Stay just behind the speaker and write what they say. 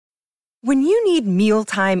When you need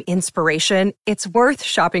mealtime inspiration, it's worth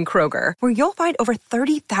shopping Kroger, where you'll find over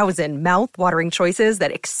 30,000 mouth-watering choices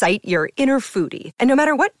that excite your inner foodie. And no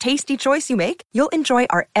matter what tasty choice you make, you'll enjoy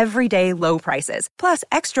our everyday low prices, plus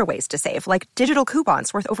extra ways to save, like digital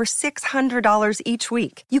coupons worth over $600 each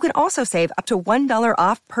week. You can also save up to $1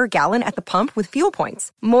 off per gallon at the pump with fuel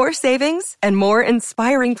points. More savings and more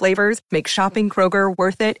inspiring flavors make shopping Kroger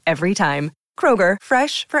worth it every time. Kroger,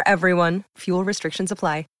 fresh for everyone. Fuel restrictions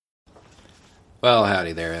apply. Well,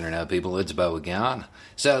 howdy there, Internet people. It's Bo again.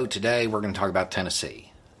 So today we're going to talk about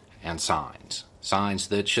Tennessee and signs. Signs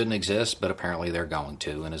that shouldn't exist, but apparently they're going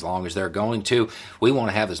to. And as long as they're going to, we want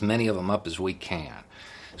to have as many of them up as we can.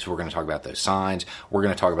 So we're going to talk about those signs. We're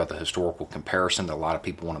going to talk about the historical comparison that a lot of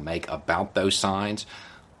people want to make about those signs.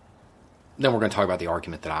 Then we're going to talk about the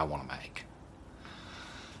argument that I want to make.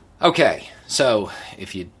 Okay, so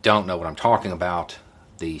if you don't know what I'm talking about,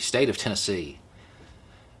 the state of Tennessee,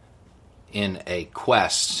 in a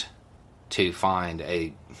quest to find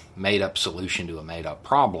a made-up solution to a made-up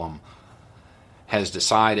problem, has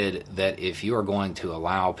decided that if you are going to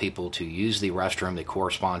allow people to use the restroom that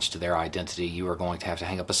corresponds to their identity, you are going to have to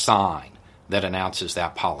hang up a sign that announces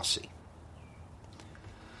that policy.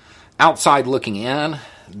 Outside looking in,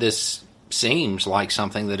 this seems like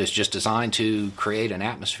something that is just designed to create an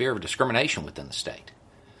atmosphere of discrimination within the state.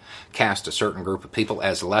 Cast a certain group of people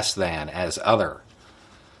as less than, as other,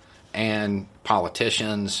 and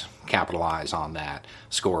politicians capitalize on that,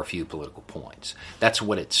 score a few political points. That's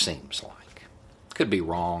what it seems like. Could be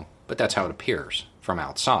wrong, but that's how it appears from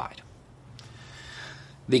outside.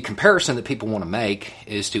 The comparison that people want to make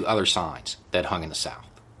is to other signs that hung in the South.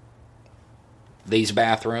 These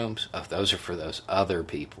bathrooms, those are for those other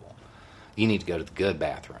people. You need to go to the good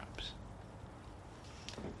bathrooms.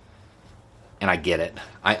 And I get it.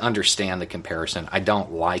 I understand the comparison. I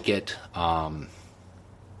don't like it.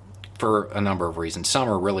 For a number of reasons. Some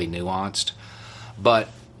are really nuanced, but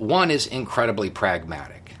one is incredibly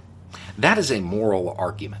pragmatic. That is a moral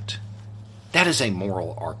argument. That is a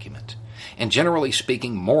moral argument. And generally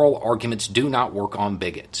speaking, moral arguments do not work on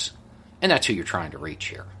bigots. And that's who you're trying to reach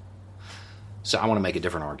here. So I want to make a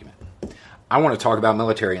different argument. I want to talk about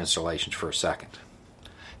military installations for a second.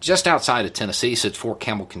 Just outside of Tennessee sits Fort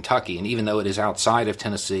Campbell, Kentucky, and even though it is outside of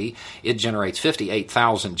Tennessee, it generates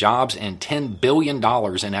 58,000 jobs and $10 billion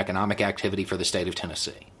in economic activity for the state of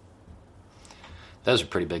Tennessee. Those are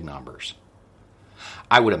pretty big numbers.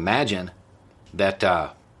 I would imagine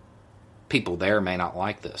that people there may not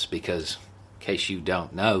like this because, in case you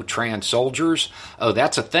don't know, trans soldiers,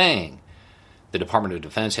 that's a thing. The Department of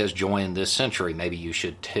Defense has joined this century. Maybe you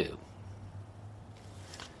should too.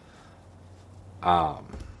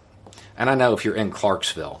 And I know if you're in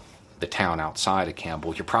Clarksville, the town outside of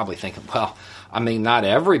Campbell, you're probably thinking, well, I mean, not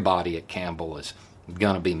everybody at Campbell is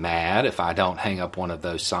going to be mad if I don't hang up one of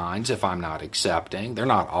those signs, if I'm not accepting. They're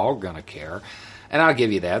not all going to care. And I'll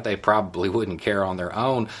give you that. They probably wouldn't care on their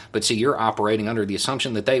own. But see, you're operating under the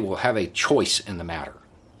assumption that they will have a choice in the matter.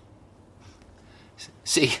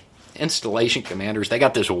 See, installation commanders, they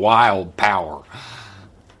got this wild power.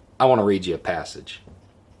 I want to read you a passage.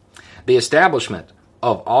 The establishment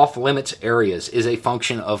of off-limits areas is a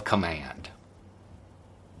function of command.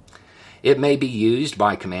 It may be used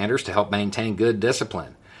by commanders to help maintain good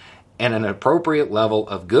discipline and an appropriate level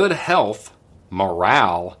of good health,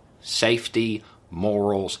 morale, safety,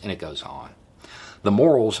 morals, and it goes on. The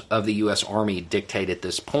morals of the U.S. Army dictate at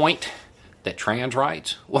this point that trans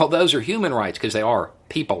rights, well, those are human rights because they are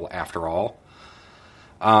people after all.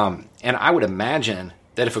 And I would imagine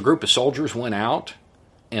that if a group of soldiers went out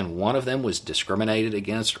and one of them was discriminated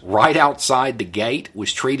against right outside the gate,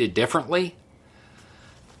 was treated differently,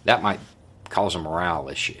 that might cause a morale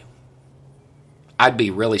issue. I'd be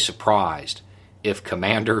really surprised if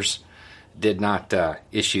commanders did not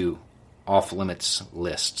issue off-limits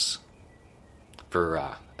lists for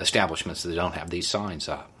establishments that don't have these signs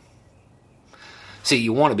up. See,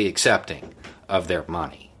 you want to be accepting of their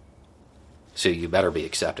money, so you better be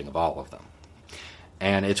accepting of all of them.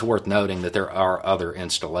 And it's worth noting that there are other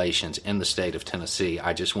installations in the state of Tennessee.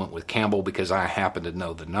 I just went with Campbell because I happen to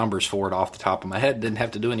know the numbers for it off the top of my head. Didn't have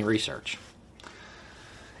to do any research.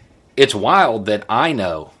 It's wild that I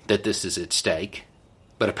know that this is at stake,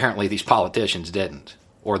 but apparently these politicians didn't,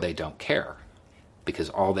 or they don't care, because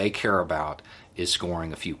all they care about is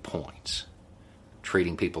scoring a few points,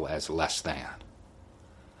 treating people as less than.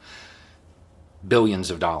 Billions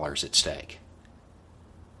of dollars at stake.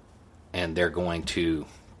 And they're going to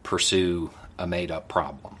pursue a made-up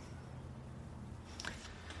problem.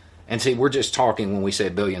 And see, we're just talking, when we say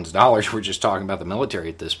billions of dollars, we're just talking about the military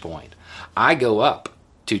at this point. I go up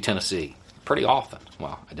to Tennessee pretty often.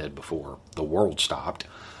 Well, I did before the world stopped.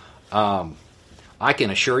 I can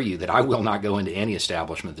assure you that I will not go into any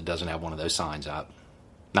establishment that doesn't have one of those signs up.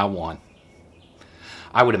 Not one.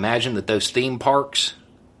 I would imagine that those theme parks,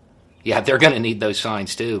 yeah, they're going to need those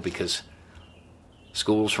signs too, because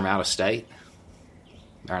schools from out of state,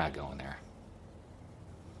 they're not going there.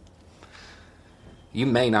 You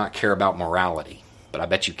may not care about morality, but I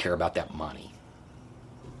bet you care about that money.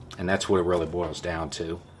 And that's what it really boils down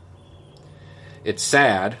to. It's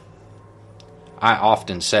sad. I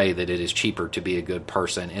often say that it is cheaper to be a good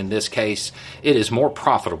person. In this case, it is more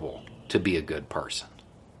profitable to be a good person.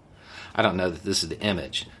 I don't know that this is the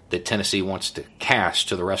image that Tennessee wants to cast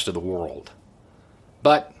to the rest of the world.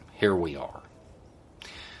 But here we are.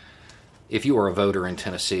 If you are a voter in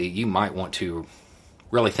Tennessee, you might want to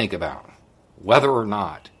really think about whether or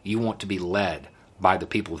not you want to be led by the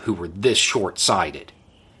people who were this short-sighted.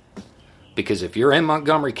 Because if you're in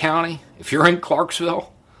Montgomery County, if you're in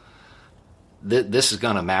Clarksville, this is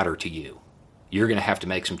going to matter to you. You're going to have to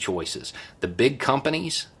make some choices. The big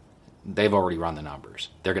companies, they've already run the numbers.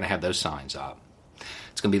 They're going to have those signs up.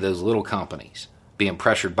 It's going to be those little companies being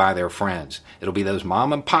pressured by their friends. It'll be those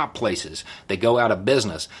mom and pop places that go out of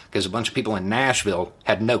business because a bunch of people in Nashville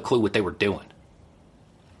had no clue what they were doing.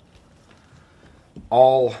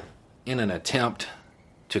 All in an attempt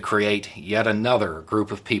to create yet another group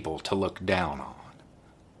of people to look down on.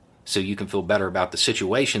 So you can feel better about the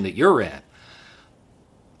situation that you're in.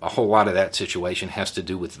 A whole lot of that situation has to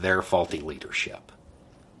do with their faulty leadership.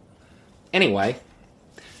 Anyway,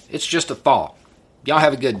 it's just a thought. Y'all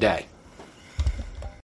have a good day.